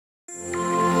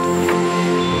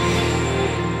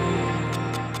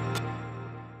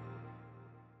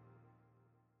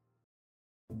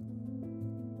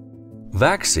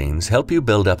Vaccines help you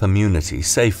build up immunity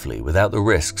safely without the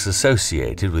risks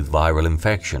associated with viral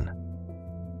infection.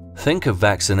 Think of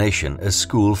vaccination as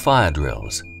school fire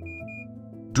drills.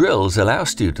 Drills allow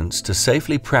students to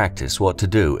safely practice what to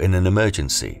do in an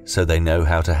emergency so they know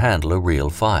how to handle a real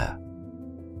fire.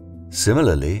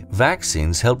 Similarly,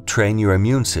 vaccines help train your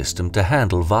immune system to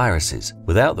handle viruses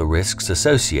without the risks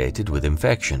associated with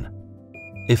infection.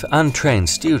 If untrained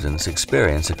students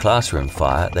experience a classroom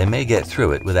fire, they may get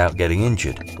through it without getting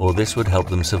injured, or this would help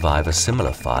them survive a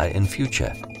similar fire in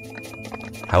future.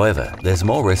 However, there's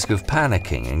more risk of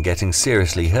panicking and getting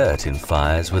seriously hurt in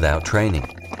fires without training.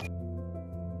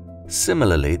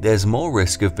 Similarly, there's more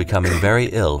risk of becoming very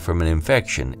ill from an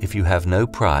infection if you have no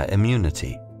prior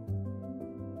immunity.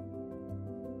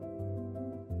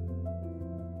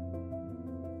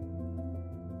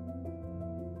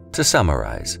 To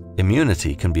summarize,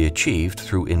 immunity can be achieved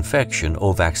through infection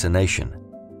or vaccination.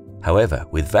 However,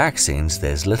 with vaccines,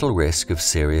 there's little risk of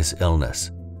serious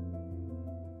illness.